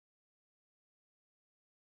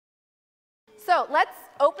So let's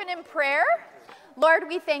open in prayer. Lord,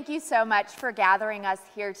 we thank you so much for gathering us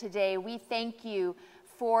here today. We thank you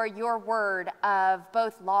for your word of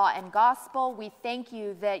both law and gospel. We thank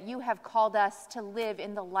you that you have called us to live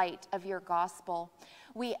in the light of your gospel.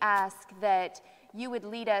 We ask that you would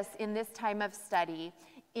lead us in this time of study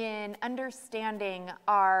in understanding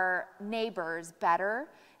our neighbors better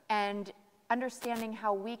and understanding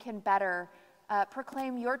how we can better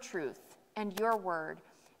proclaim your truth and your word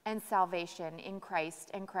and salvation in Christ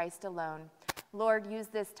and Christ alone. Lord, use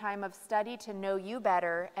this time of study to know you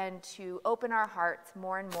better and to open our hearts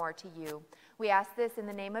more and more to you. We ask this in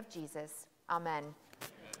the name of Jesus. Amen.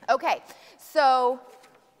 Okay, so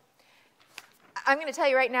I'm going to tell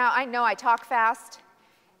you right now, I know I talk fast,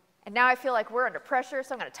 and now I feel like we're under pressure,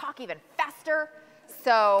 so I'm going to talk even faster.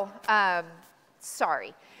 So,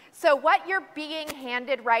 sorry. So what you're being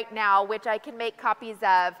handed right now, which I can make copies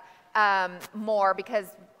of more because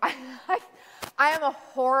I am a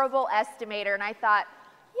horrible estimator, and I thought,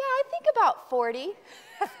 yeah, I think about 40.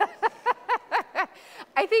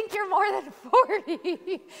 I think you're more than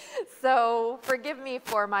 40. So forgive me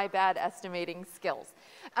for my bad estimating skills.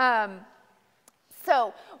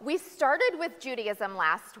 So we started with Judaism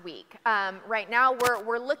last week. Right now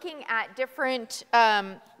we're looking at different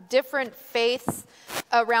faiths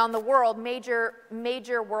around the world, major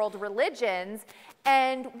world religions.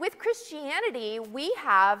 And with Christianity, we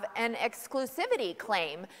have an exclusivity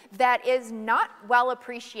claim that is not well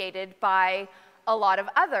appreciated by a lot of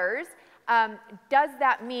others. Does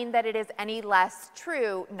that mean that it is any less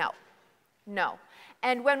true? No. No.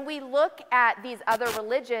 And when we look at these other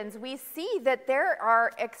religions, we see that there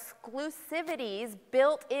are exclusivities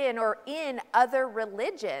built in or in other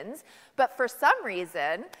religions, but for some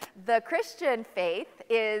reason, the Christian faith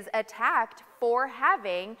is attacked for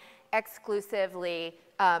having exclusively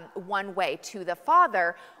one way to the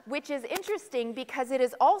Father, which is interesting because it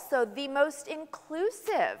is also the most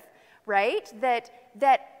inclusive, right? That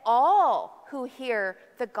all who hear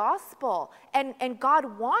the gospel, and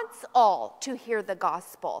God wants all to hear the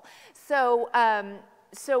gospel. So,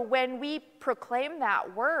 so when we proclaim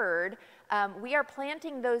that word, we are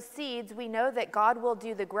planting those seeds. We know that God will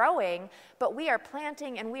do the growing, but we are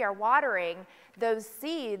planting and we are watering those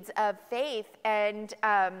seeds of faith, and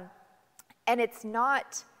it's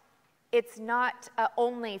not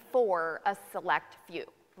only for a select few,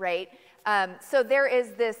 right? So there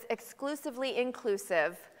is this exclusively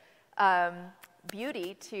inclusive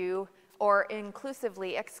beauty to, or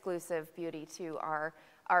inclusively exclusive beauty to our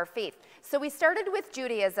faith. So we started with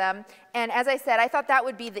Judaism, and as I said, I thought that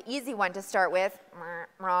would be the easy one to start with.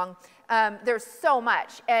 Wrong. There's so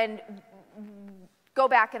much, and go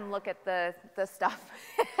back and look at the stuff.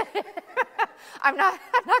 I'm not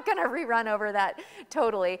going to rerun over that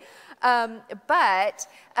totally. But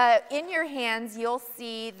in your hands, you'll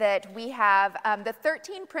see that we have the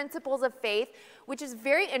 13 principles of faith, which is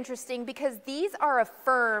very interesting because these are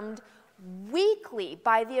affirmed weekly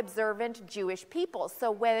by the observant Jewish people.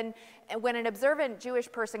 So when an observant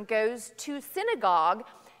Jewish person goes to synagogue,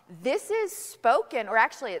 this is spoken, or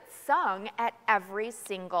actually it's sung at every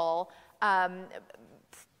single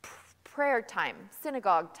prayer time,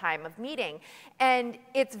 synagogue time of meeting. And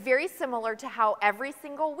it's very similar to how every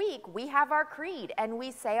single week we have our creed and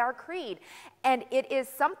we say our creed. And it is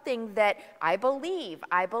something that I believe.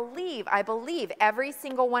 Every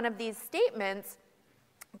single one of these statements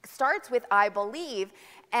starts with I believe.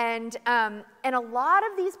 And a lot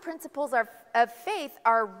of these principles of faith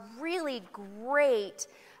are really great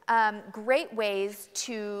ways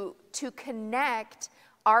to connect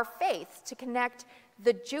our faith, to connect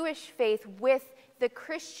the Jewish faith with the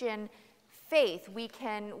Christian faith. We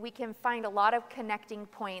can find a lot of connecting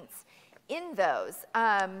points in those.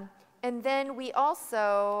 And then we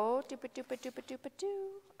also,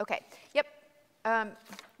 okay, yep,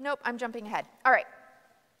 nope, I'm jumping ahead. All right,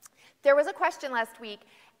 there was a question last week,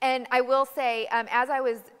 and I will say, as I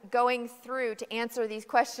was going through to answer these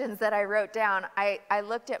questions that I wrote down, I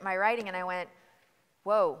looked at my writing and I went,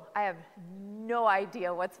 whoa, I have no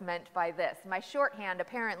idea what's meant by this. My shorthand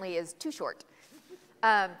apparently is too short.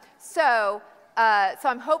 So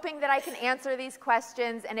I'm hoping that I can answer these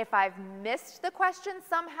questions, and if I've missed the question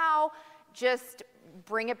somehow, just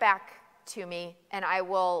bring it back to me and I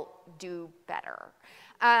will do better.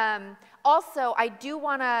 Also, I do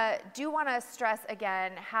want to stress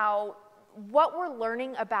again what we're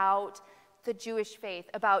learning about the Jewish faith,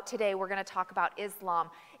 about today we're going to talk about Islam.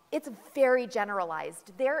 It's very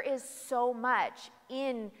generalized. There is so much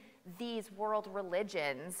in these world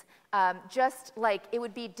religions, just like it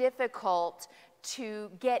would be difficult to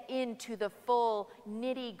get into the full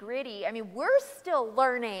nitty-gritty. I mean, we're still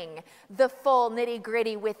learning the full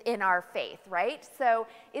nitty-gritty within our faith, right? So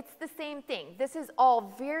it's the same thing. This is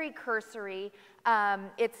all very cursory.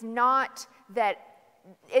 It's not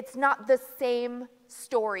the same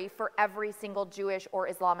story for every single Jewish or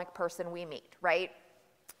Islamic person we meet, right?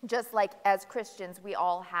 Just like as Christians, we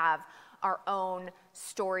all have our own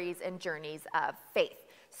stories and journeys of faith.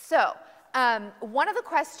 So one of the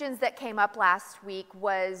questions that came up last week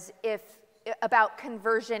was about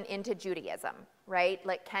conversion into Judaism, right?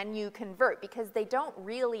 Like, can you convert? Because they don't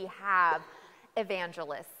really have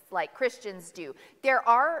evangelists like Christians do. There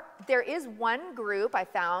is one group I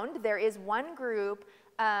found. There is one group,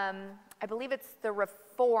 I believe it's the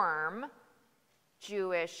Reform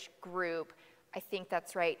Jewish group, I think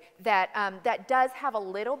that's right, that does have a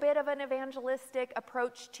little bit of an evangelistic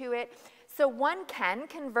approach to it. So one can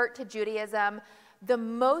convert to Judaism. The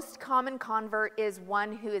most common convert is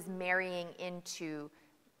one who is marrying into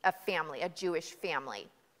a family, a Jewish family.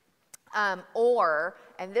 Or,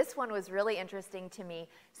 and this one was really interesting to me,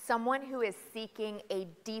 someone who is seeking a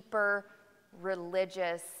deeper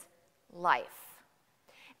religious life.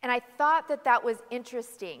 And I thought that that was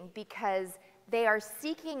interesting because they are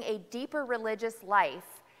seeking a deeper religious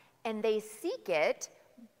life, and they seek it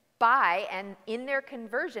by, and in their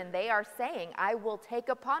conversion, they are saying, I will take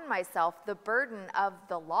upon myself the burden of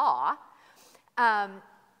the law. And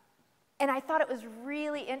I thought it was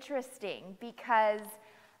really interesting because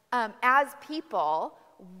as people,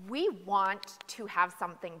 we want to have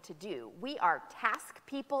something to do. We are task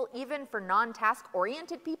people. Even for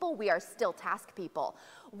non-task-oriented people, we are still task people.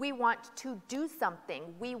 We want to do something.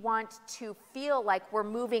 We want to feel like we're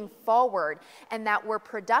moving forward and that we're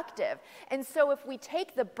productive. And so if we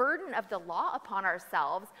take the burden of the law upon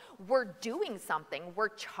ourselves, we're doing something. We're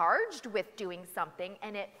charged with doing something,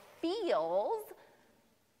 and it feels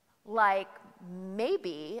like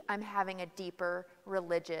maybe I'm having a deeper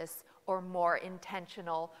religious or more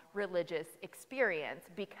intentional religious experience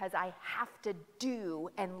because I have to do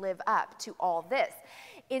and live up to all this,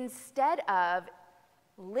 instead of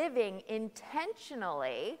living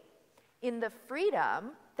intentionally in the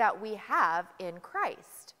freedom that we have in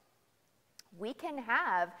Christ. We can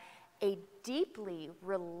have a deeply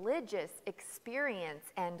religious experience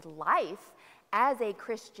and life as a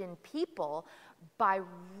Christian people by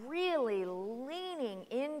really leaning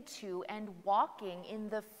into and walking in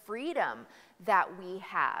the freedom that we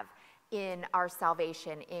have in our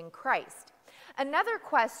salvation in Christ. Another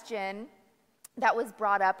question that was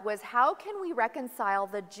brought up was, how can we reconcile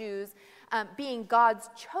the Jews being God's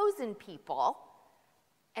chosen people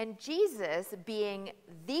and Jesus being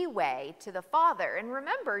the way to the Father? And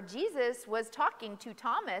remember, Jesus was talking to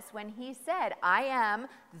Thomas when he said, I am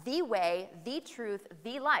the way, the truth,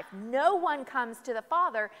 the life. No one comes to the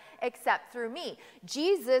Father except through me.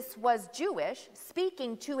 Jesus was Jewish,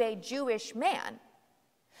 speaking to a Jewish man.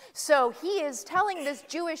 So he is telling this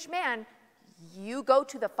Jewish man, you go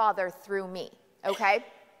to the Father through me, okay?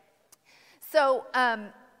 So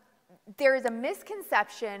there is a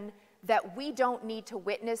misconception that we don't need to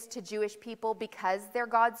witness to Jewish people because they're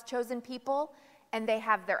God's chosen people and they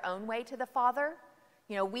have their own way to the Father.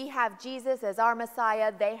 You know, we have Jesus as our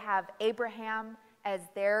Messiah. They have Abraham as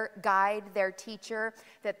their guide, their teacher,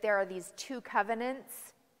 that there are these two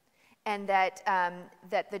covenants, and that,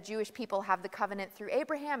 that the Jewish people have the covenant through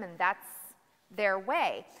Abraham, and that's their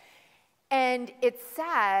way. And it's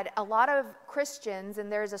sad, a lot of Christians,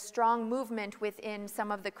 and there's a strong movement within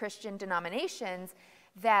some of the Christian denominations,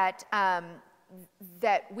 that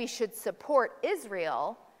we should support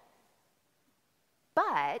Israel,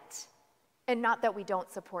 but, and not that we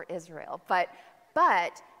don't support Israel, but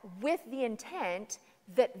with the intent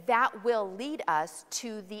that that will lead us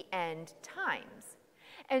to the end times.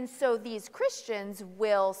 And so these Christians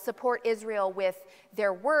will support Israel with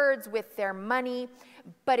their words, with their money,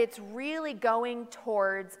 but it's really going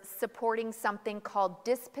towards supporting something called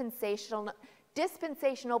dispensational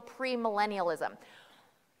premillennialism.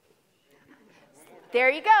 There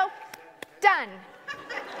you go. Done.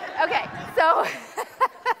 Okay, so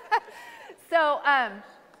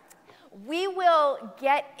we will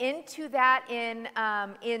get into that in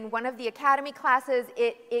one of the academy classes.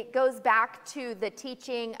 It goes back to the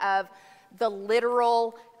teaching of the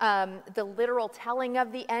literal telling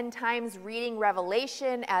of the end times, reading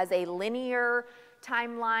Revelation as a linear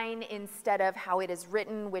timeline instead of how it is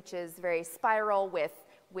written, which is very spiral with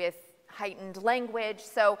heightened language.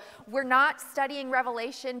 So we're not studying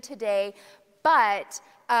Revelation today, but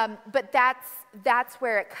that's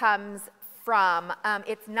where it comes from.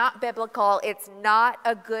 It's not biblical. It's not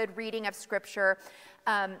a good reading of Scripture.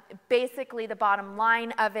 Basically, the bottom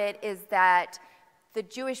line of it is that the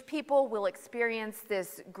Jewish people will experience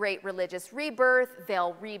this great religious rebirth.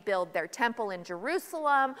 They'll rebuild their temple in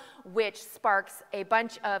Jerusalem, which sparks a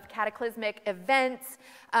bunch of cataclysmic events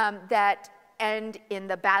that end in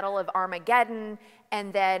the Battle of Armageddon,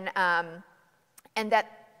 and then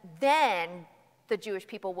the Jewish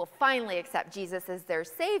people will finally accept Jesus as their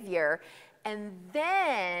Savior, and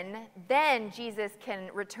then Jesus can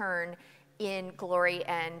return in glory,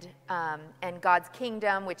 and God's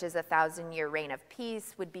kingdom, which is a 1,000-year reign of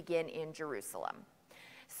peace, would begin in Jerusalem.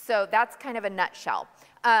 So that's kind of a nutshell.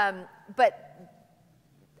 But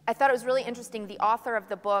I thought it was really interesting. The author of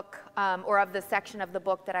the book, or of the section of the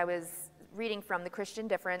book that I was reading from, The Christian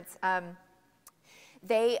Difference,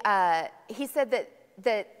 he said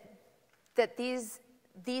that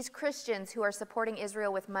these Christians who are supporting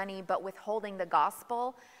Israel with money but withholding the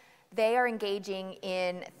gospel, they are engaging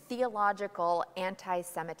in theological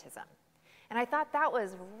anti-Semitism. And I thought that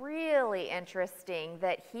was really interesting,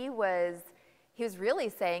 that he was really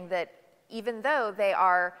saying that even though they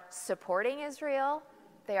are supporting Israel,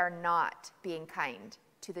 they are not being kind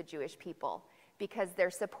to the Jewish people, because they're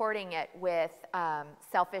supporting it with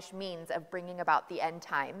selfish means of bringing about the end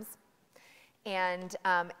times. And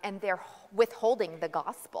they're withholding the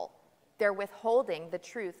gospel. They're withholding the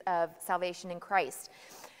truth of salvation in Christ.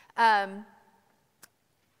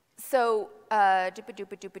 So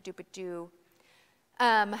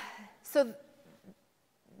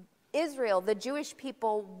Israel, the Jewish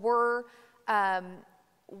people, were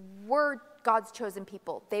God's chosen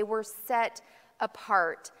people. They were set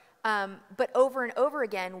apart. But over and over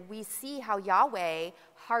again, we see how Yahweh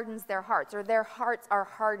hardens their hearts, or their hearts are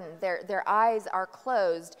hardened. Their eyes are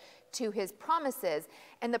closed to his promises.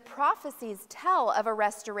 And the prophecies tell of a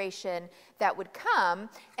restoration that would come,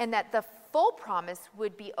 and that the full promise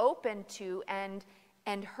would be open to and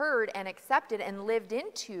heard and accepted and lived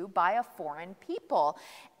into by a foreign people.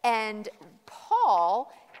 And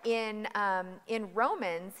Paul, in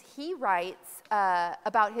Romans, he writes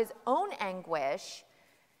about his own anguish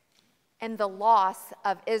and the loss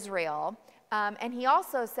of Israel. And he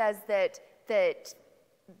also says that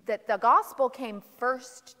the gospel came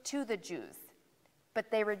first to the Jews, but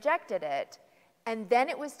they rejected it, and then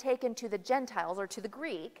it was taken to the Gentiles, or to the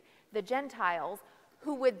Greek, the Gentiles,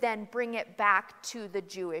 who would then bring it back to the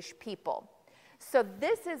Jewish people. So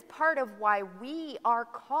this is part of why we are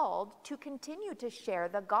called to continue to share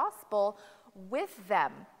the gospel with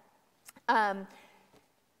them. Let's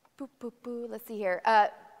see here.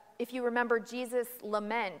 If you remember Jesus'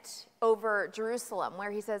 lament over Jerusalem,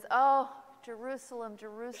 where he says, "Oh, Jerusalem,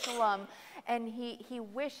 Jerusalem," and he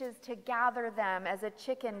wishes to gather them as a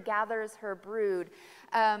chicken gathers her brood.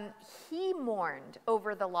 He mourned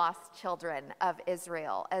over the lost children of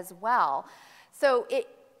Israel as well. So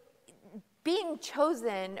being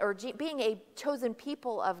chosen, or being a chosen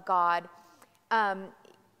people of God,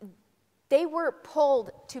 they were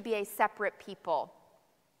pulled to be a separate people.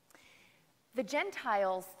 The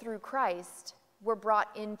Gentiles, through Christ, were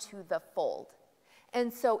brought into the fold.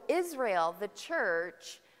 And so Israel, the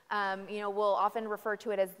church, we'll often refer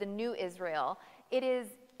to it as the new Israel. It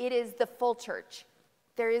is the full church.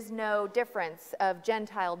 There is no difference of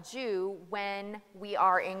Gentile Jew when we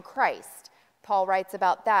are in Christ. Paul writes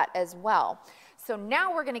about that as well. So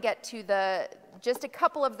now we're going to get to just a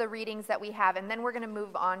couple of the readings that we have, and then we're going to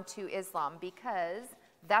move on to Islam, because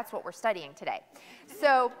that's what we're studying today.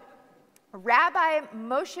 So Rabbi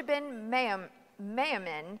Moshe ben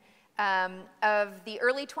Maimon of the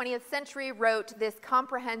early 20th century wrote this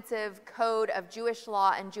comprehensive code of Jewish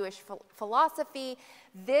law and Jewish philosophy.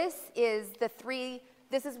 This is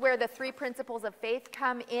where the three principles of faith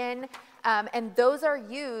come in, and those are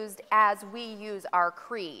used as we use our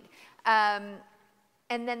creed. And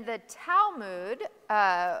then the Talmud,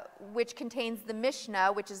 which contains the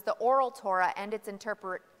Mishnah, which is the oral Torah and its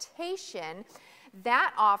interpretation,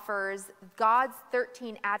 that offers God's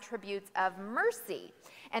 13 attributes of mercy.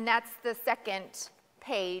 And that's the second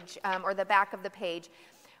page, or the back of the page,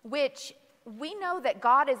 which we know that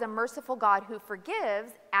God is a merciful God who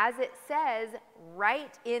forgives, as it says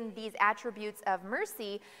right in these attributes of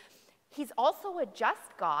mercy. He's also a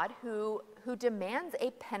just God who demands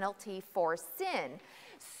a penalty for sin.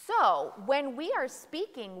 So when we are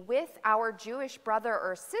speaking with our Jewish brother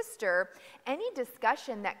or sister, any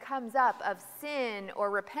discussion that comes up of sin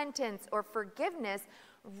or repentance or forgiveness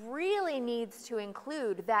really needs to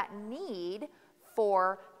include that need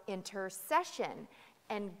for intercession.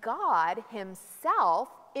 And God himself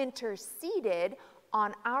interceded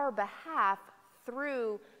on our behalf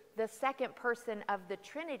through the second person of the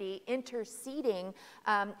Trinity interceding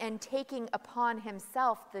and taking upon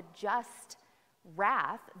himself the just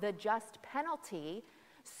wrath, the just penalty,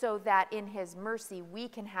 so that in his mercy we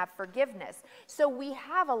can have forgiveness. So we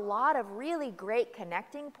have a lot of really great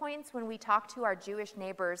connecting points when we talk to our Jewish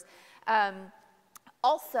neighbors.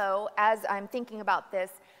 Also, as I'm thinking about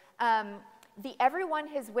this, the Everyone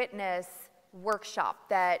His Witness workshop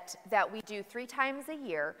that we do 3 times a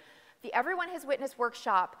year, the Everyone His Witness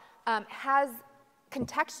workshop has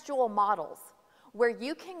contextual models where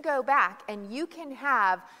you can go back and you can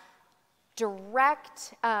have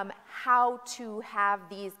direct how to have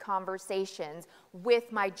these conversations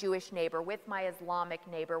with my Jewish neighbor, with my Islamic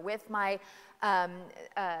neighbor, with my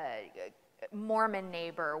Mormon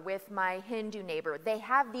neighbor, with my Hindu neighbor. They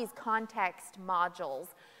have these context modules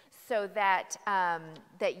so that,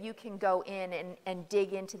 that you can go in and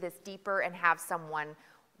dig into this deeper and have someone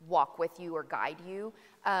walk with you or guide you,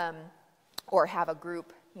 or have a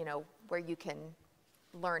group, you know, where you can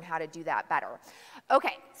learn how to do that better.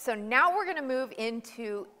 Okay, so now we're going to move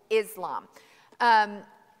into Islam.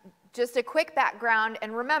 Just a quick background,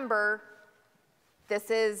 and remember, this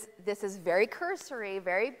is very cursory,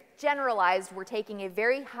 very generalized. We're taking a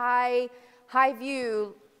very high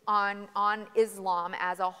view on Islam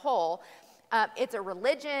as a whole. It's a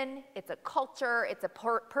religion, it's a culture, it's a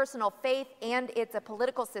personal faith, and it's a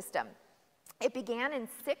political system. It began in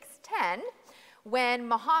 610 when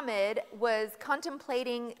Muhammad was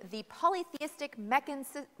contemplating the polytheistic Meccan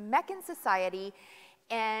society,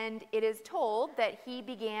 and it is told that he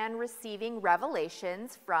began receiving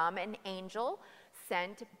revelations from an angel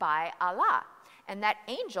sent by Allah, and that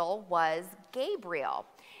angel was Gabriel.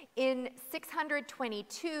 In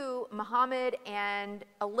 622, Muhammad and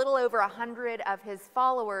a little over 100 of his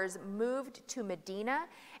followers moved to Medina,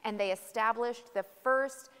 and they established the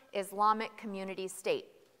first Islamic community state.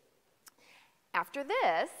 After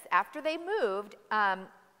this, after they moved,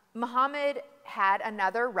 Muhammad had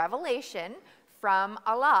another revelation from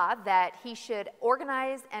Allah that he should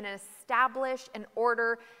organize and establish an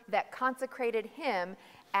order that consecrated him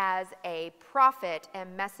as a prophet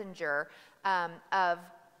and messenger of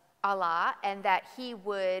Allah, and that he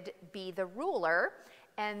would be the ruler,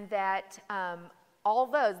 and that all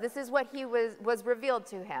those, this is what he was revealed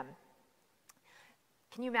to him.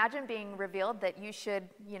 Can you imagine being revealed that you should,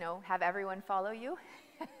 you know, have everyone follow you?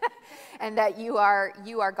 And that you are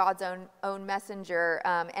God's own messenger,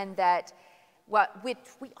 and that, which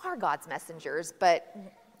we are God's messengers, but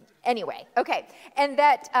anyway, okay. And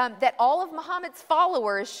that, that all of Muhammad's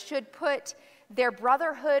followers should put their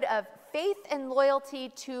brotherhood of faith and loyalty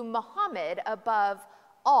to Muhammad above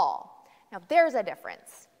all. Now, there's a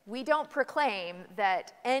difference. We don't proclaim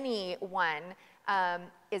that anyone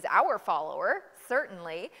is our follower,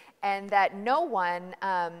 certainly, and that no one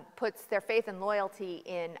puts their faith and loyalty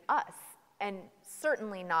in us, and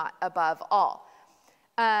certainly not above all.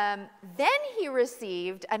 Then he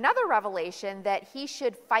received another revelation that he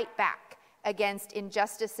should fight back against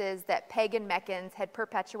injustices that pagan Meccans had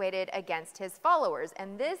perpetuated against his followers.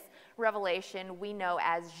 And this revelation we know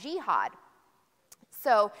as jihad.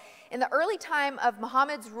 So in the early time of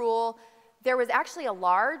Muhammad's rule, there was actually a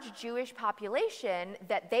large Jewish population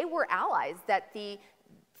that they were allies, that the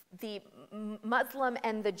Muslim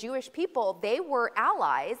and the Jewish people, they were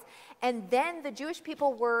allies, and then the Jewish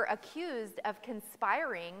people were accused of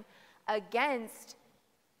conspiring against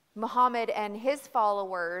Muhammad and his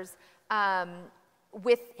followers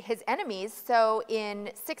with his enemies. So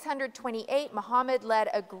in 628, Muhammad led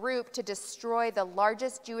a group to destroy the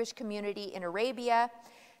largest Jewish community in Arabia.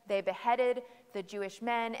 They beheaded the Jewish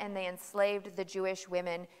men, and they enslaved the Jewish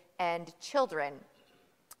women and children.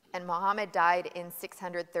 And Muhammad died in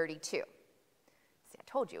 632. See, I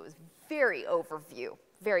told you it was very overview.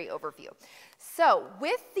 So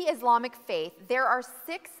with the Islamic faith, there are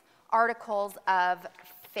 6 articles of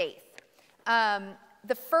faith.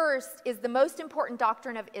 The first is the most important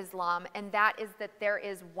doctrine of Islam, and that is that there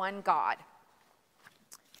is one God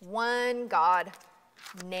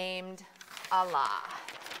named Allah.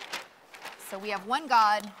 So we have one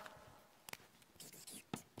God,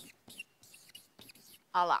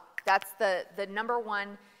 Allah. That's the number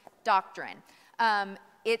one doctrine.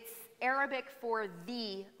 It's Arabic for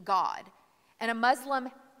the God. And a Muslim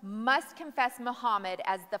must confess Muhammad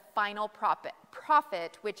as the final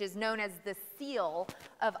prophet, which is known as the seal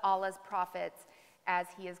of Allah's prophets, as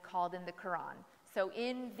he is called in the Quran. So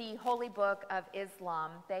in the holy book of Islam,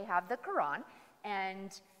 they have the Quran,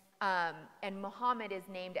 and Muhammad is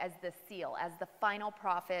named as the seal, as the final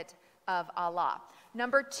prophet of Allah.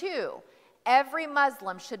 Number 2, every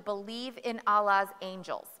Muslim should believe in Allah's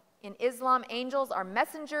angels. In Islam, angels are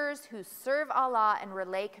messengers who serve Allah and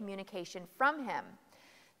relay communication from him.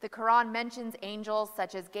 The Quran mentions angels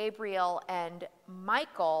such as Gabriel and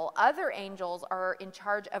Michael. Other angels are in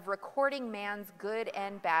charge of recording man's good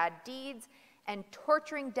and bad deeds and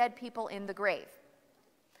torturing dead people in the grave.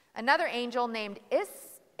 Another angel named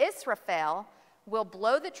Israfel will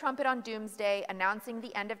blow the trumpet on doomsday, announcing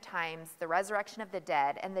the end of times, the resurrection of the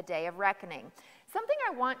dead, and the day of reckoning. Something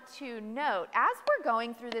I want to note, as we're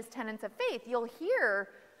going through this tenets of faith, you'll hear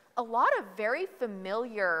a lot of very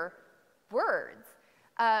familiar words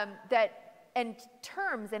and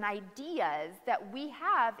terms and ideas that we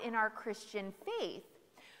have in our Christian faith,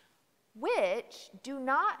 which do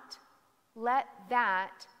not let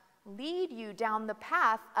that lead you down the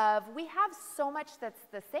path of we have so much that's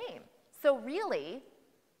the same. So really,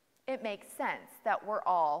 it makes sense that we're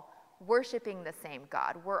all worshiping the same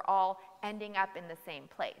God. We're all ending up in the same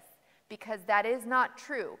place, because that is not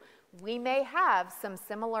true. We may have some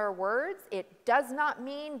similar words. It does not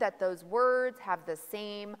mean that those words have the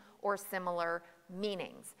same or similar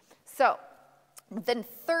meanings. So the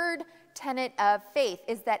third tenet of faith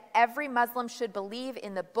is that every Muslim should believe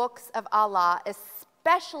in the books of Allah,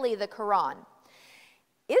 especially the Quran.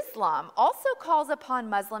 Islam also calls upon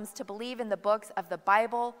Muslims to believe in the books of the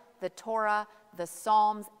Bible, the Torah, the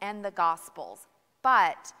Psalms, and the Gospels.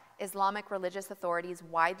 But Islamic religious authorities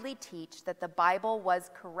widely teach that the Bible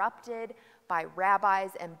was corrupted by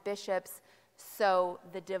rabbis and bishops, so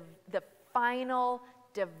the final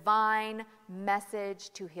divine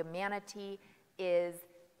message to humanity is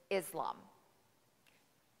Islam.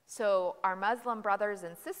 So our Muslim brothers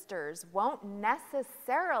and sisters won't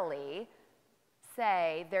necessarily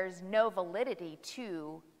say there's no validity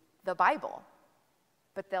to the Bible,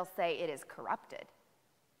 but they'll say it is corrupted.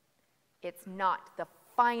 It's not the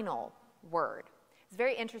final word. It's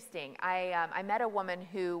very interesting. I met a woman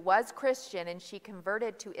who was Christian, and she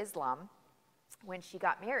converted to Islam when she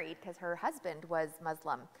got married because her husband was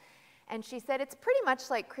Muslim. And she said, it's pretty much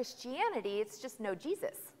like Christianity, it's just no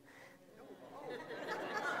Jesus.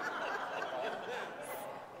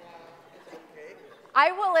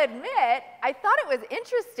 I will admit, I thought it was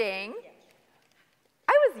interesting.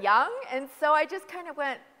 I was young, and so I just kind of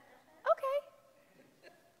went, okay.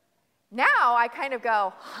 Now I kind of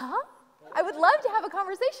go, huh? I would love to have a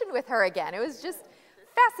conversation with her again. It was just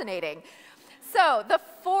fascinating. So the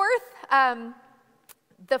fourth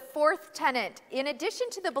tenet, in addition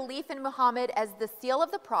to the belief in Muhammad as the seal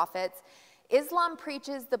of the prophets, Islam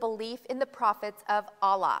preaches the belief in the prophets of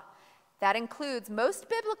Allah. That includes most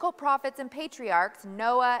biblical prophets and patriarchs.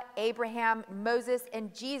 Noah, Abraham, Moses,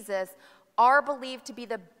 and Jesus are believed to be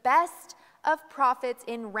the best of prophets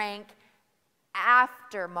in rank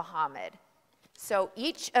after Muhammad. So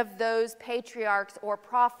each of those patriarchs or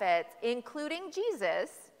prophets, including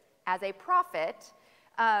Jesus as a prophet,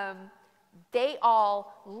 they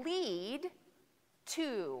all lead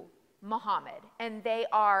to Muhammad, and they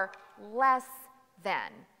are less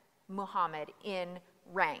than Muhammad in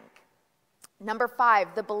rank. Number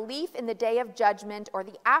 5, the belief in the day of judgment or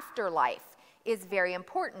the afterlife is very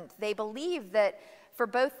important. They believe that for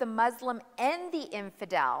both the Muslim and the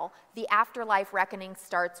infidel, the afterlife reckoning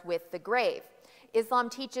starts with the grave. Islam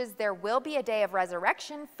teaches there will be a day of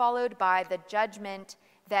resurrection followed by the judgment,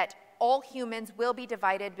 that all humans will be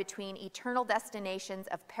divided between eternal destinations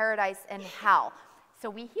of paradise and hell.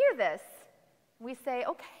 So we hear this, we say,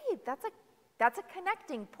 okay, that's a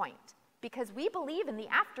connecting point. Because we believe in the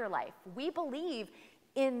afterlife. We believe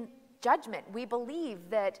in judgment. We believe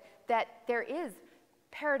that there is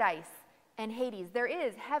paradise and Hades. There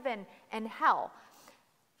is heaven and hell,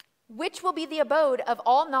 which will be the abode of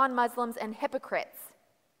all non-Muslims and hypocrites.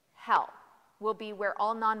 Hell will be where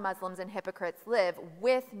all non-Muslims and hypocrites live,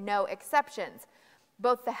 with no exceptions.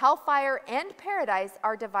 Both the hellfire and paradise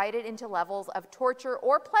are divided into levels of torture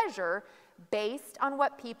or pleasure based on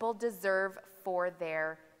what people deserve for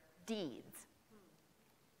their deeds.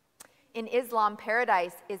 In Islam,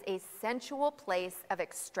 paradise is a sensual place of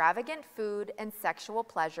extravagant food and sexual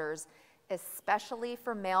pleasures, especially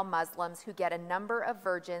for male Muslims who get a number of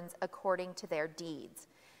virgins according to their deeds.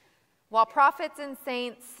 While prophets and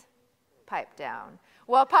saints, pipe down,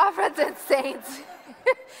 while prophets and saints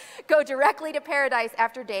go directly to paradise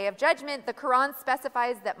after Day of Judgment, the Quran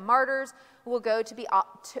specifies that martyrs will go to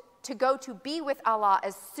be with Allah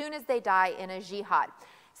as soon as they die in a jihad.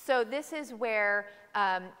 So this is where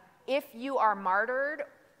if you are martyred,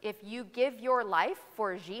 if you give your life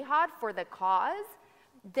for jihad, for the cause,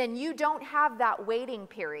 then you don't have that waiting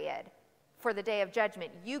period for the Day of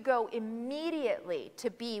Judgment. You go immediately to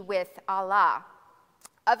be with Allah.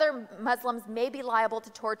 Other Muslims may be liable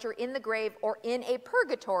to torture in the grave or in a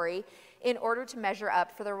purgatory in order to measure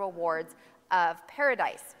up for the rewards of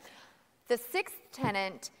paradise. The sixth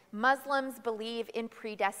tenet, Muslims believe in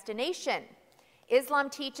predestination. Islam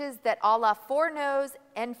teaches that Allah foreknows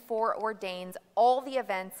and foreordains all the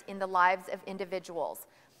events in the lives of individuals.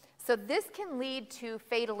 So this can lead to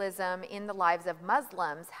fatalism in the lives of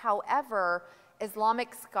Muslims. However,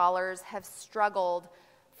 Islamic scholars have struggled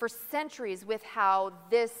for centuries with how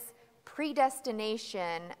this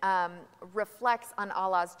predestination reflects on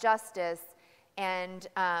Allah's justice and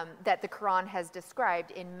that the Quran has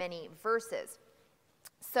described in many verses.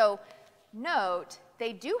 So note,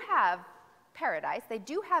 they do have paradise, they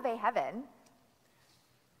do have a heaven,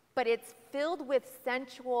 but it's filled with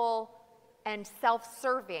sensual and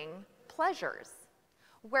self-serving pleasures.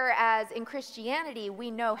 Whereas in Christianity,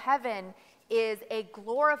 we know heaven is a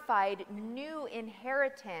glorified new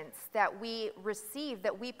inheritance that we receive,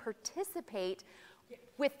 that we participate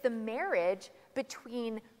with the marriage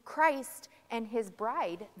between Christ and his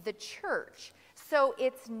bride, the church. So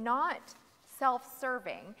it's not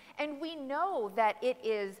self-serving, and we know that it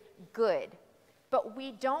is good, but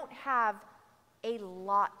we don't have a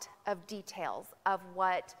lot of details of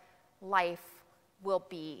what life will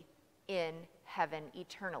be in heaven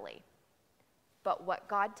eternally. But what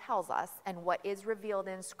God tells us and what is revealed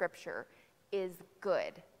in Scripture is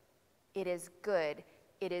good. It is good.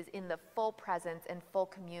 It is in the full presence and full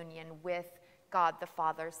communion with God the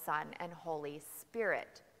Father, Son, and Holy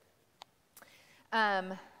Spirit.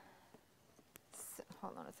 Hold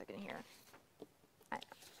on a second here.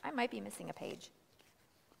 I might be missing a page.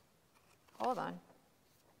 Hold on.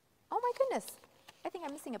 Oh my goodness. I think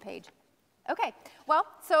I'm missing a page. Okay. Well,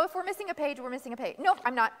 so if we're missing a page, we're missing a page. Nope,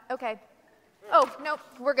 I'm not. Okay. Oh, nope,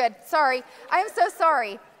 we're good. Sorry. I am so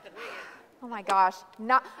sorry. Oh my gosh.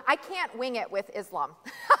 I can't wing it with Islam.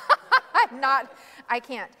 I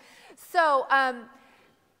can't. So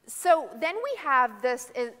then we have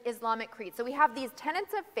this Islamic creed. So we have these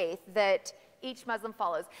tenets of faith that each Muslim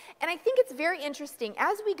follows. And I think it's very interesting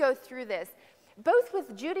as we go through this, both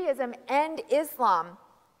with Judaism and Islam,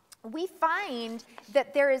 we find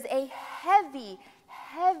that there is a heavy,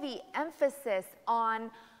 heavy emphasis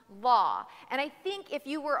on law. And I think if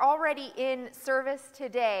you were already in service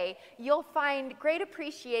today, you'll find great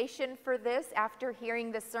appreciation for this after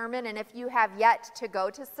hearing the sermon. And if you have yet to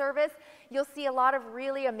go to service, you'll see a lot of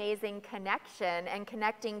really amazing connection and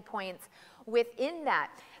connecting points within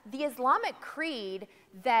that. The Islamic creed,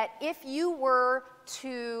 that if you were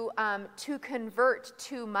to convert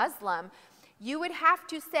to Muslim, you would have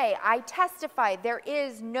to say, I testify there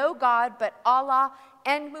is no God but Allah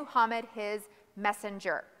and Muhammad, his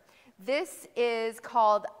messenger. This is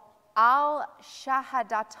called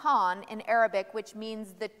al-Shahadatan in Arabic, which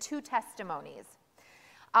means the two testimonies.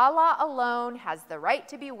 Allah alone has the right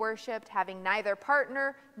to be worshipped, having neither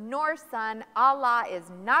partner nor son. Allah is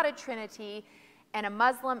not a trinity, and a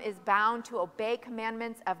Muslim is bound to obey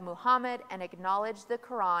commandments of Muhammad and acknowledge the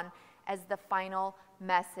Quran as the final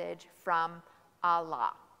message from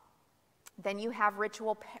Allah. Then you have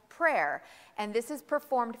ritual prayer, and this is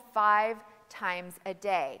performed 5 times a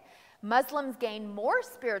day. Muslims gain more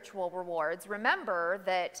spiritual rewards. Remember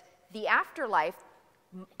that the afterlife,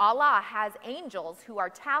 Allah has angels who are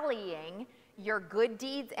tallying your good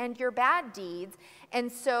deeds and your bad deeds.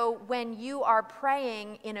 And so when you are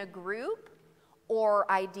praying in a group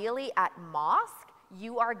or ideally at mosque,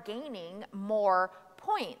 you are gaining more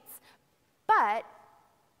points. But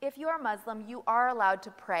if you are Muslim, you are allowed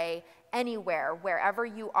to pray anywhere, wherever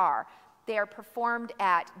you are. They are performed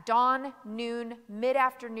at dawn, noon,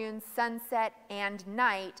 mid-afternoon, sunset, and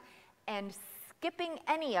night, and skipping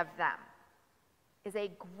any of them is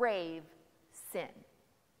a grave sin.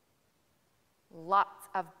 Lots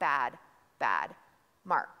of bad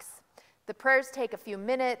marks. The prayers take a few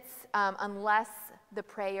minutes, unless the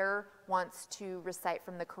prayer wants to recite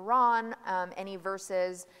from the Quran, any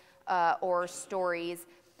verses or stories.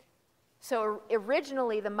 So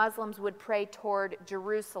originally, the Muslims would pray toward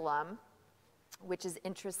Jerusalem, which is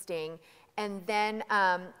interesting, and then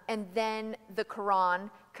the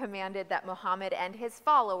Quran commanded that Muhammad and his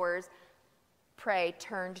followers pray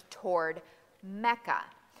turned toward Mecca.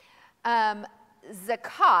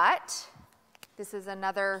 Zakat, this is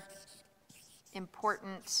another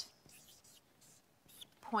important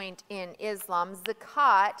point in Islam.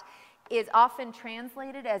 Zakat is often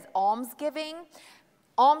translated as almsgiving.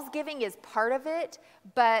 Almsgiving is part of it,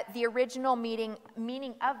 but the original meaning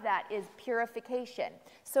of that is purification.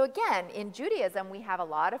 So again, in Judaism, we have a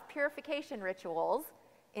lot of purification rituals.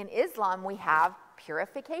 In Islam, we have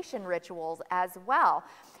purification rituals as well.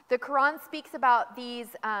 The Quran speaks about these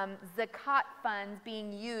zakat funds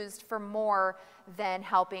being used for more than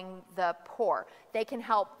helping the poor. They can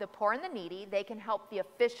help the poor and the needy. They can help the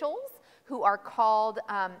officials who are called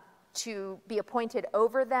to be appointed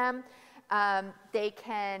over them. They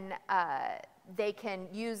can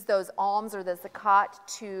use those alms or the zakat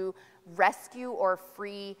to rescue or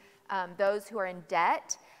free those who are in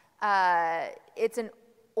debt. It's an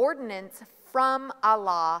ordinance from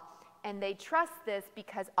Allah, and they trust this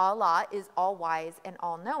because Allah is all-wise and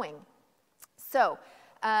all-knowing. So,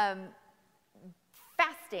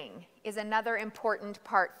 fasting is another important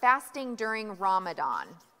part. Fasting during Ramadan.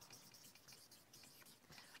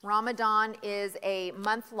 Ramadan is a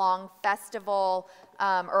month-long festival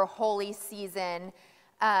or holy season.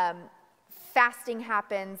 Fasting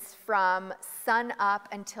happens from sun up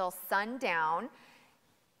until sundown.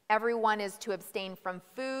 Everyone is to abstain from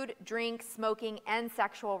food, drink, smoking, and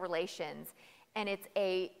sexual relations. And it's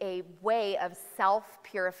a way of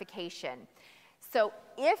self-purification. So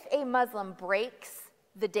if a Muslim breaks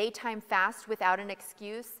the daytime fast without an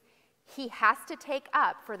excuse, he has to take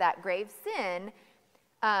up for that grave sin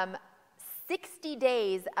 60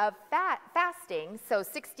 days of fasting, so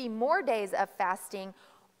 60 more days of fasting,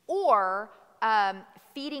 or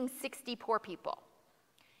feeding 60 poor people.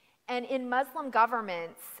 And in Muslim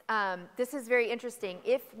governments, this is very interesting.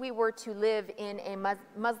 If we were to live in a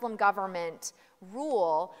Muslim government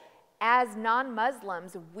rule, as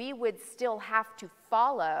non-Muslims, we would still have to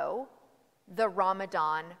follow the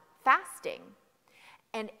Ramadan fasting.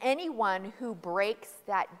 And anyone who breaks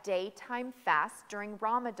that daytime fast during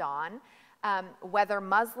Ramadan, whether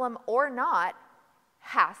Muslim or not,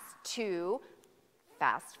 has to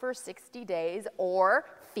fast for 60 days or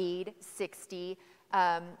feed 60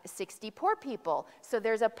 poor people. So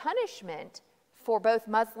there's a punishment for both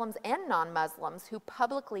Muslims and non-Muslims who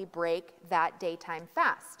publicly break that daytime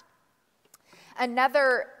fast.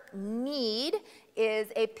 Another need is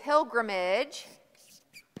a pilgrimage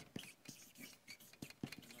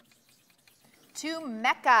to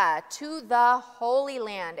Mecca, to the Holy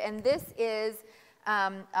Land, and this is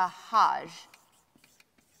a Hajj.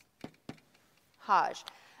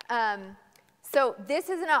 So this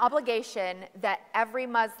is an obligation that every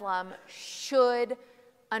Muslim should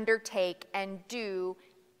undertake and do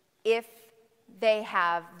if they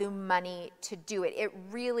have the money to do it. It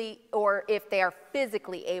really, or if they are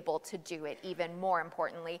physically able to do it, even more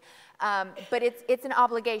importantly. But it's an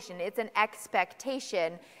obligation, it's an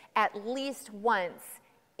expectation. At least once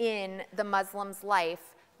in the Muslim's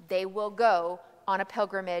life, they will go on a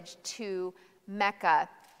pilgrimage to Mecca.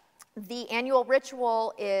 The annual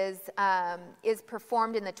ritual is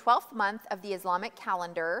performed in the 12th month of the Islamic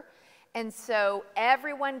calendar, and so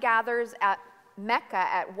everyone gathers at Mecca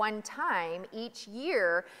at one time each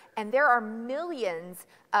year, and there are millions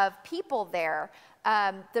of people there.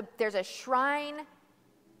 There's a shrine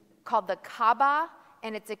called the Kaaba,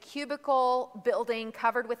 and it's a cubicle building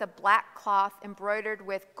covered with a black cloth embroidered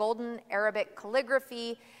with golden Arabic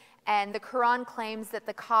calligraphy. And the Quran claims that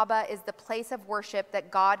the Kaaba is the place of worship that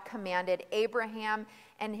God commanded Abraham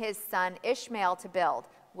and his son Ishmael to build.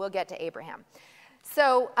 We'll get to Abraham.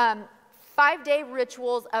 So 5-day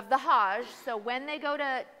rituals of the Hajj. So when they go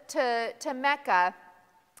to Mecca,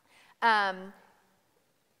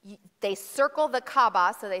 they circle the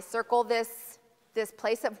Kaaba. So they circle this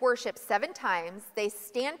place of worship 7 times. They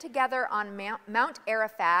stand together on Mount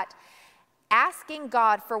Arafat, asking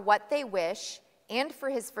God for what they wish and for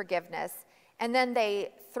his forgiveness. And then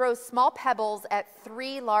they throw small pebbles at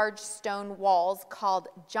 3 large stone walls called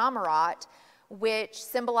Jamarat, which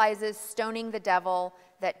symbolizes stoning the devil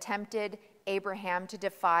that tempted Abraham to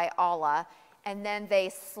defy Allah. And then they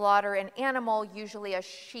slaughter an animal, usually a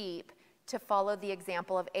sheep, to follow the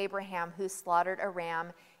example of Abraham, who slaughtered a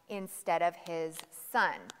ram instead of his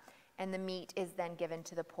son. And the meat is then given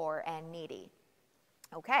to the poor and needy.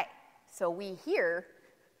 Okay, so we hear,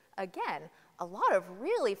 again, a lot of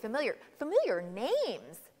really familiar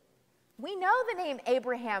names. We know the name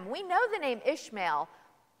Abraham. We know the name Ishmael.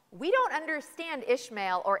 We don't understand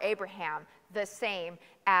Ishmael or Abraham the same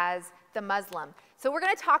as the Muslim. So we're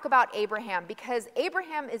going to talk about Abraham, because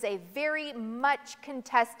Abraham is a very much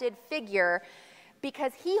contested figure,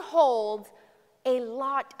 because he holds a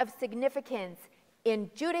lot of significance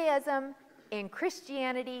in Judaism, in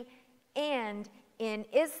Christianity, and in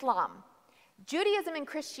Islam. Judaism and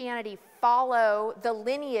Christianity follow the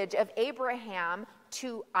lineage of Abraham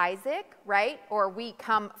to Isaac, right? Or we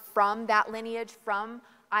come from that lineage from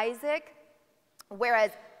Isaac,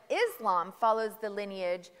 whereas Islam follows the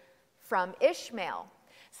lineage from Ishmael.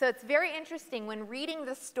 So it's very interesting when reading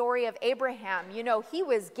the story of Abraham, you know, he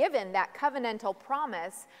was given that covenantal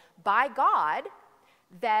promise by God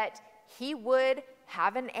that he would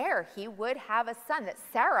have an heir, he would have a son, that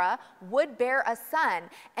Sarah would bear a son,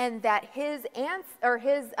 and that his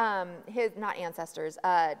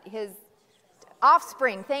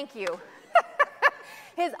offspring, thank you,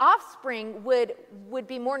 his offspring would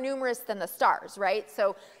be more numerous than the stars, right?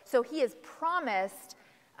 So he is promised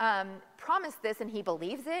this, and he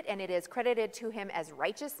believes it, and it is credited to him as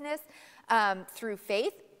righteousness through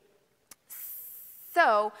faith.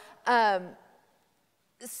 So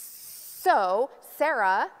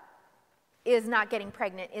Sarah is not getting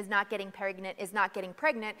pregnant,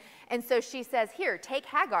 and so she says, here, take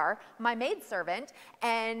Hagar, my maidservant,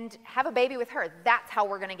 and have a baby with her. That's how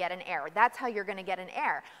we're going to get an heir. That's how you're going to get an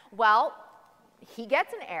heir. Well, he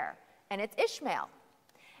gets an heir, and it's Ishmael.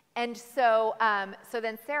 And so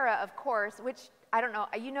then Sarah, of course, which I don't know,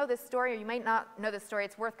 you know this story, or you might not know this story.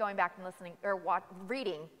 It's worth going back and listening or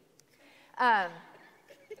reading. Okay,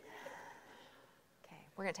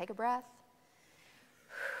 we're going to take a breath.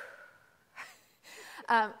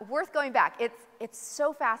 Worth going back. It's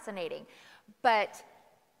so fascinating. But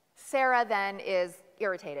Sarah then is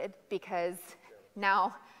irritated because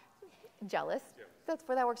now jealous. That's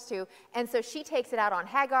where that works too. And so she takes it out on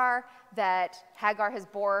Hagar, that Hagar has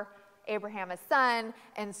bore Abraham a son,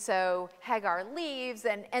 and so Hagar leaves,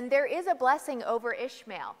 and there is a blessing over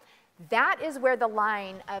Ishmael. That is where the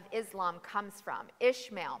line of Islam comes from,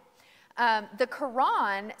 Ishmael. The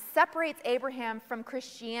Quran separates Abraham from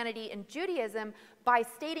Christianity and Judaism by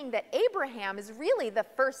stating that Abraham is really the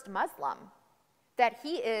first Muslim, that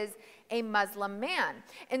he is a Muslim man.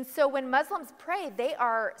 And so when Muslims pray, they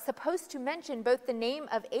are supposed to mention both the name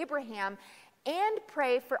of Abraham and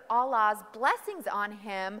pray for Allah's blessings on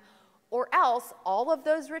him, or else all of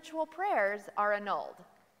those ritual prayers are annulled.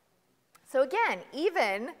 So again,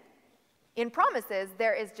 even in promises,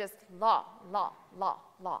 there is just law,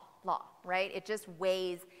 right? It just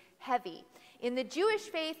weighs heavy. In the Jewish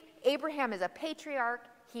faith, Abraham is a patriarch.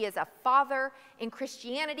 He is a father. In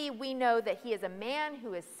Christianity, we know that he is a man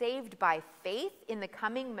who is saved by faith in the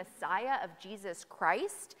coming Messiah of Jesus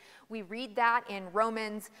Christ. We read that in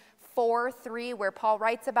Romans 4:3, where Paul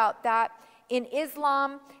writes about that. In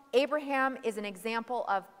Islam, Abraham is an example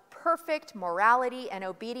of perfect morality and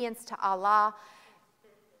obedience to Allah.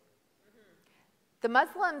 The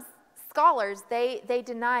Muslims scholars, they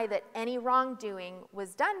deny that any wrongdoing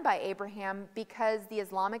was done by Abraham because the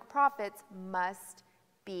Islamic prophets must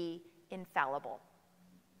be infallible.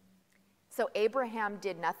 So Abraham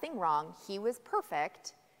did nothing wrong. He was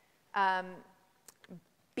perfect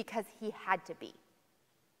because he had to be.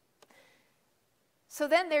 So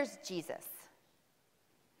then there's Jesus.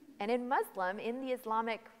 And in the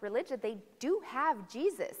Islamic religion, they do have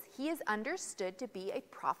Jesus. He is understood to be a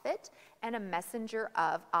prophet and a messenger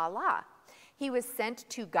of Allah. He was sent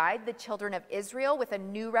to guide the children of Israel with a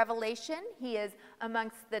new revelation. He is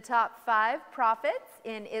amongst the top 5 prophets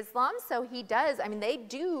in Islam. So they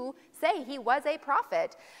do say he was a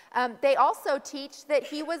prophet. They also teach that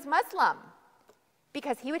he was Muslim,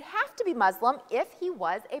 because he would have to be Muslim if he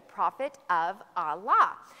was a prophet of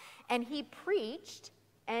Allah. And he preached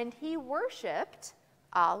and he worshiped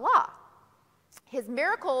Allah. His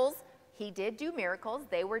miracles, he did do miracles.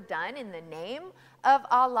 They were done in the name of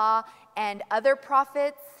Allah, and other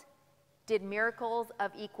prophets did miracles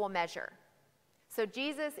of equal measure. So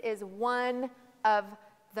Jesus is one of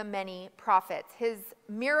the many prophets. His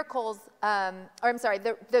miracles,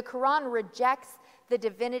 the Quran rejects the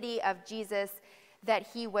divinity of Jesus, that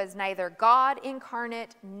he was neither God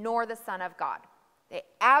incarnate nor the Son of God. They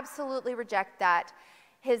absolutely reject that.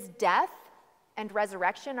 His death and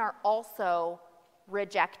resurrection are also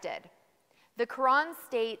rejected. The Quran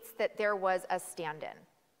states that there was a stand-in,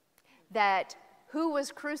 that who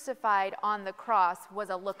was crucified on the cross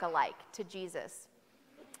was a look-alike to Jesus,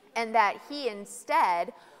 and that he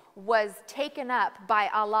instead was taken up by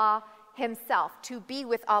Allah himself to be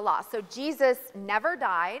with Allah. So Jesus never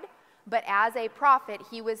died, but as a prophet,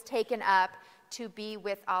 he was taken up to be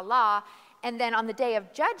with Allah. And then on the day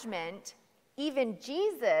of judgment, even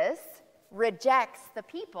Jesus rejects the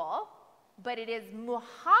people, but it is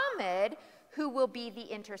Muhammad who will be the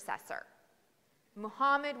intercessor.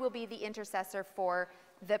 Muhammad will be the intercessor for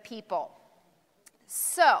the people.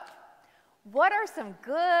 So, what are some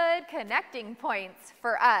good connecting points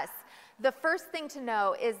for us? The first thing to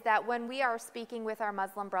know is that when we are speaking with our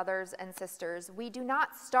Muslim brothers and sisters, we do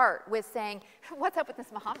not start with saying, what's up with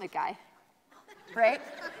this Muhammad guy? Right?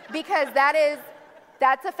 Because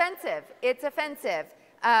that's offensive. It's offensive.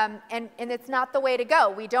 And it's not the way to go.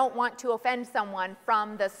 We don't want to offend someone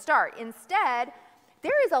from the start. Instead,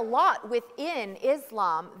 there is a lot within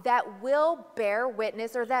Islam that will bear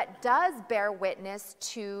witness, or that does bear witness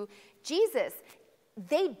to Jesus.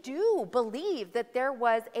 They do believe that there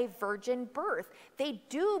was a virgin birth. They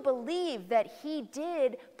do believe that he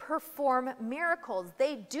did perform miracles.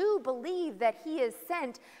 They do believe that he is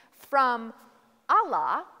sent from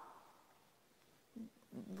Allah.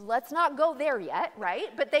 Let's not go there yet,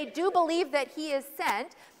 right? But they do believe that he is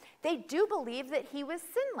sent. They do believe that he was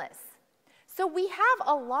sinless. So we have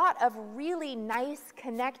a lot of really nice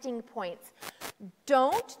connecting points.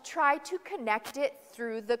 Don't try to connect it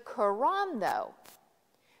through the Quran, though,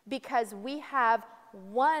 because we have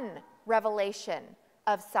one revelation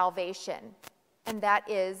of salvation, and that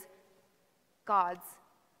is God's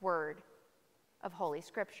word of Holy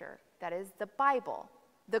Scripture. That is the Bible.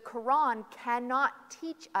 The Quran cannot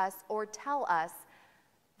teach us or tell us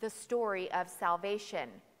the story of salvation,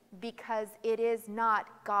 because it is not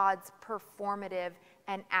God's performative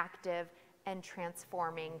and active and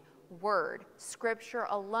transforming word. Scripture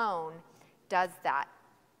alone does that.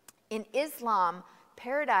 In Islam,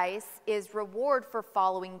 paradise is reward for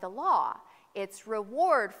following the law. It's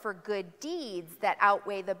reward for good deeds that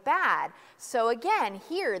outweigh the bad. So again,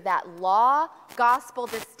 here, that law-gospel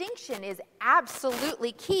distinction is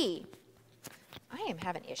absolutely key. I am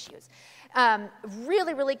having issues.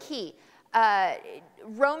 Really, really key.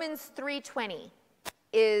 Romans 3:20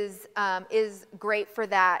 is great for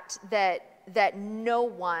that no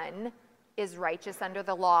one is righteous under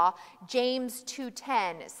the law. James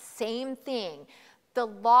 2:10, same thing. The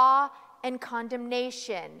law and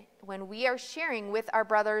condemnation, when we are sharing with our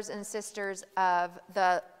brothers and sisters of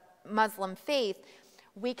the Muslim faith,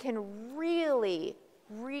 we can really,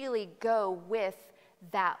 really go with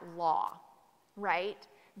that law, right?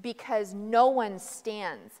 Because no one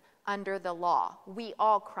stands under the law. We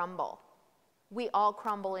all crumble. We all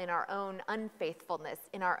crumble in our own unfaithfulness,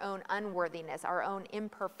 in our own unworthiness, our own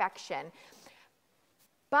imperfection.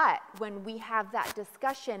 But when we have that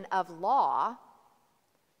discussion of law,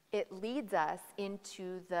 it leads us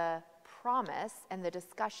into the promise and the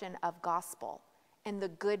discussion of gospel and the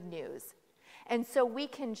good news. And so we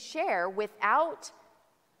can share without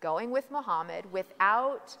going with Muhammad,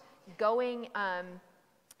 without going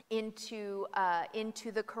into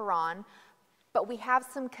the Quran, but we have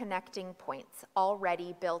some connecting points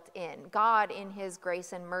already built in. God, in his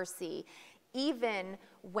grace and mercy, even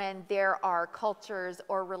when there are cultures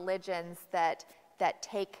or religions that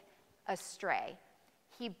take astray,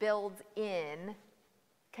 he builds in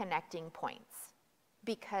connecting points,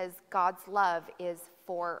 because God's love is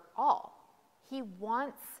for all. He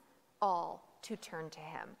wants all to turn to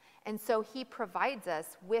him. And so he provides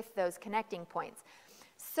us with those connecting points.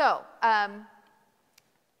 So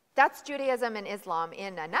that's Judaism and Islam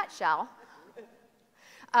in a nutshell.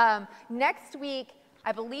 Next week,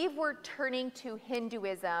 I believe we're turning to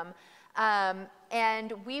Hinduism,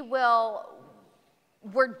 and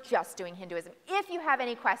we're just doing Hinduism. If you have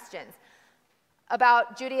any questions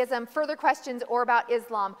about Judaism, further questions, or about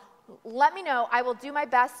Islam, let me know. I will do my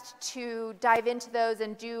best to dive into those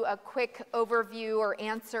and do a quick overview or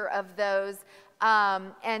answer of those,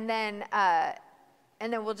 and then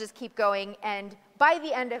we'll just keep going. And by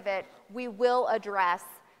the end of it, we will address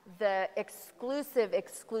the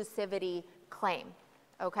exclusivity claim.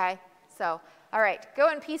 Okay? So, all right. Go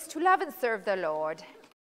in peace to love and serve the Lord.